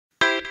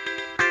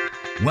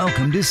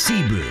Welcome to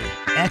Cebu,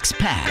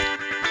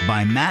 Expat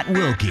by Matt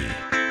Wilkie,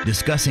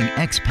 discussing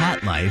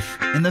expat life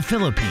in the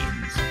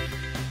Philippines.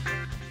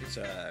 It's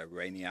a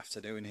rainy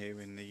afternoon here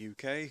in the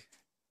UK.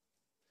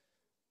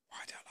 Why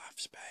don't I have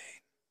Spain?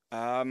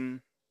 I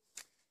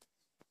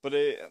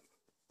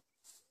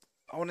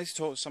wanted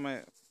to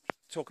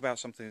talk about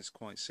something that's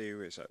quite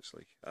serious,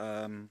 actually.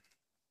 It's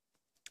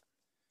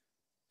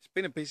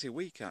been a busy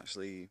week,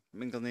 actually.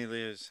 Mingle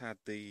has had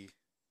the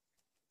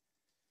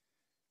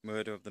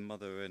murder of the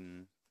mother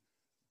and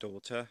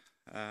daughter.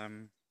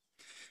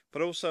 But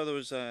also there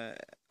was a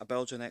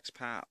Belgian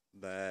expat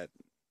that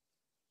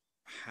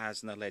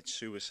has an alleged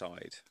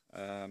suicide.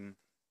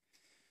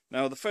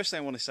 Now, the first thing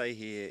I want to say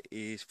here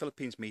is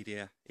Philippines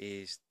media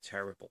is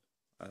terrible.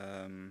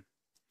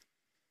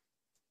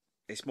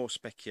 It's more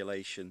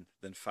speculation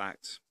than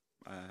fact.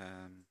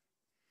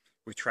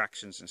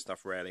 Retractions and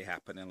stuff rarely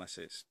happen unless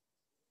it's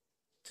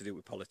to do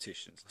with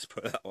politicians, let's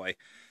put it that way.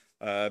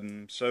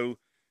 So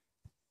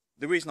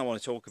the reason I want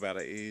to talk about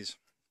it is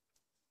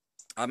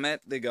I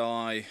met the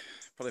guy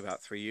probably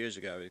about 3 years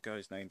ago. The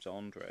guy's name's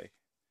Andre.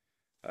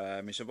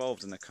 He's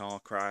involved in a car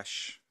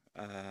crash,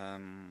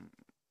 and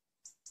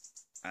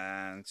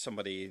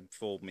somebody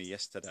informed me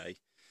yesterday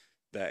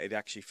that he'd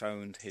actually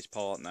phoned his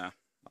partner,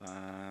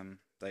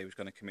 that he was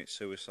going to commit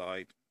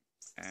suicide,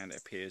 and it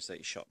appears that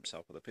he shot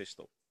himself with a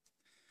pistol.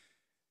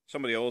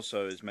 Somebody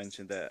also has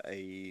mentioned that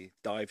a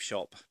dive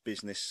shop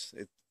business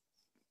had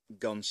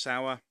gone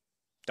sour.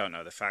 Don't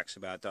know the facts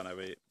about it, don't know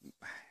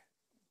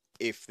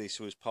if this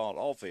was part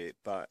of it,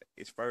 but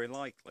it's very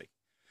likely.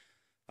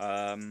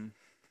 The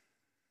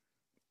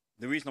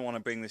reason I want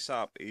to bring this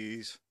up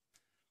is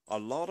a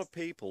lot of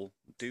people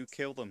do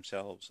kill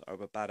themselves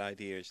over bad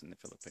ideas in the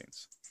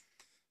Philippines.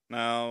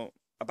 Now,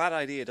 a bad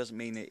idea doesn't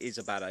mean it is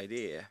a bad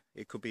idea.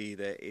 It could be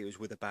that it was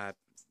with a bad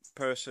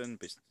person,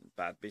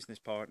 bad business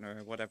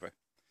partner, whatever.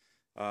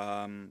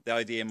 The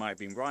idea might have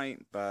been right,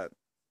 but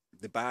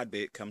the bad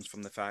bit comes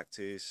from the fact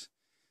is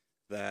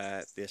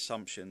that the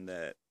assumption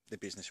that the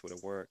business would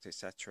have worked,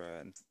 etc.,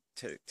 and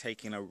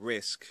taking a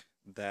risk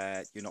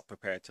that you're not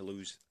prepared to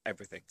lose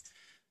everything.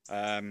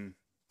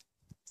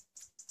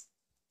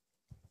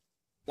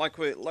 Like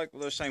we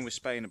were saying with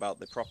Spain about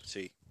the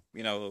property,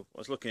 you know, I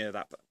was looking at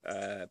that,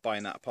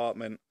 buying that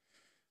apartment.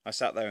 I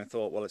sat there and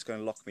thought, well, it's going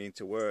to lock me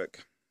into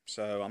work,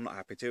 so I'm not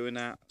happy doing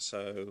that.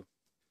 So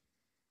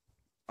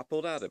I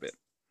pulled out of it.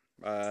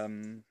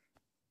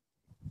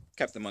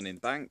 Kept the money in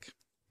the bank.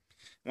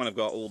 When I've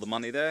got all the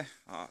money there,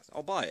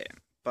 I'll buy it.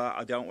 But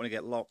I don't want to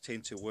get locked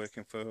into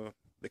working for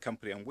the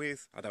company I'm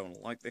with. I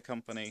don't like the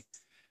company.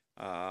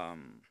 They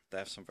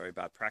have some very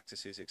bad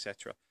practices,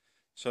 etc.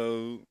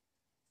 So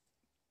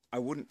I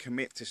wouldn't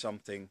commit to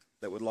something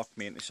that would lock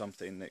me into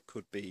something that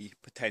could be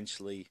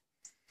potentially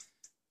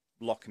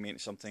locking me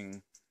into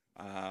something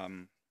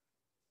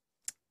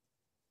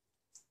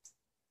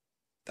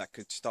that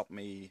could stop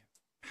me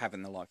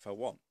having the life I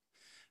want.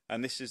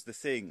 And this is the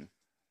thing.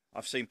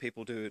 I've seen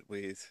people do it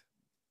with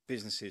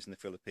businesses in the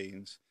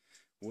Philippines,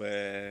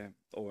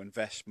 or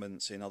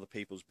investments in other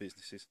people's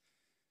businesses,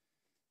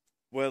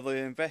 where they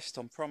invest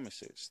on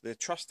promises. They're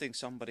trusting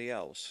somebody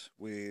else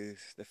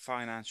with the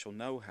financial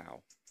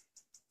know-how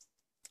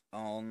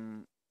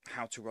on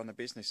how to run a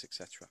business,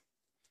 etc.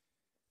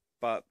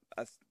 But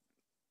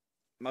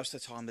most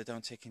of the time they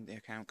don't take into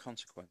account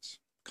consequence.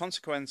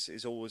 Consequence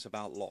is always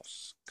about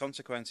loss.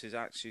 Consequence is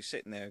actually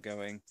sitting there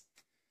going,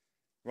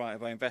 right,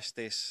 if I invest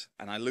this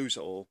and I lose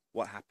it all,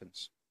 what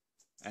happens?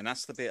 And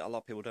that's the bit a lot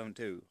of people don't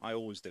do. I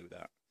always do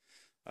that.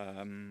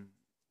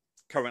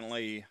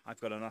 Currently, I've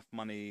got enough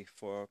money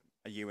for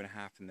a year and a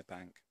half in the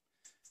bank.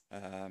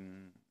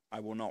 I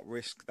will not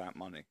risk that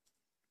money.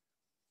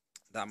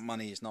 That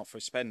money is not for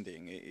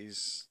spending. It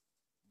is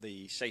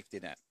the safety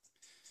net,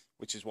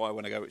 which is why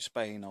when I go to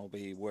Spain, I'll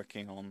be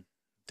working on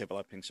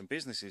developing some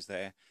businesses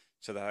there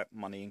so that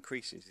money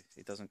increases.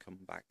 It doesn't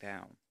come back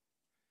down.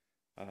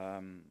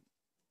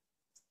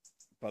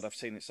 But I've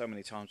seen it so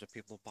many times where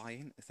people buy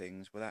into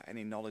things without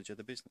any knowledge of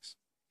the business.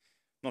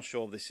 Not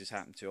sure if this has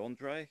happened to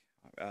Andre.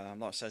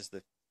 Like I says,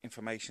 the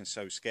information's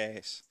so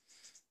scarce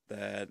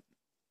that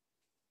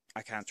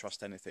I can't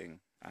trust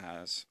anything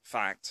as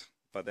fact.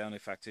 But the only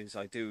fact is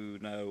I do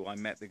know I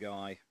met the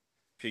guy a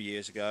few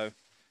years ago.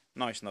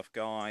 Nice enough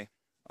guy.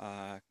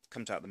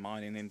 Comes out of the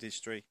mining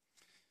industry.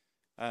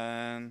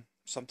 And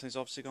something's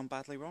obviously gone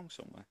badly wrong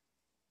somewhere.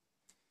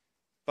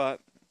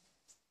 But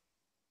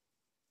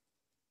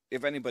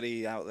if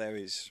anybody out there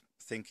is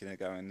thinking of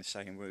going the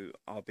same route,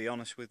 I'll be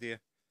honest with you,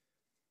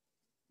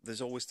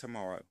 there's always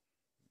tomorrow.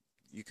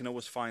 You can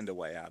always find a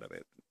way out of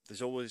it.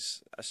 There's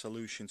always a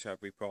solution to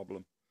every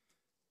problem.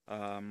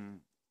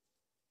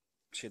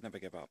 Should never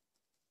give up.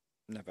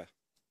 Never.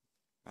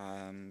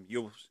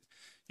 You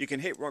can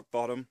hit rock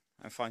bottom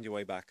and find your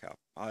way back up.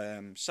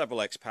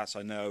 Several expats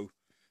I know,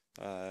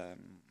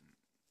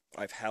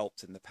 I've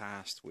helped in the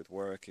past with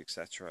work,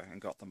 etc., and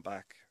got them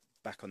back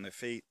on their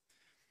feet.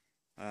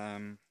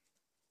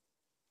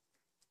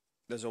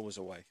 There's always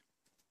a way.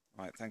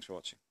 Right, thanks for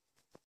watching.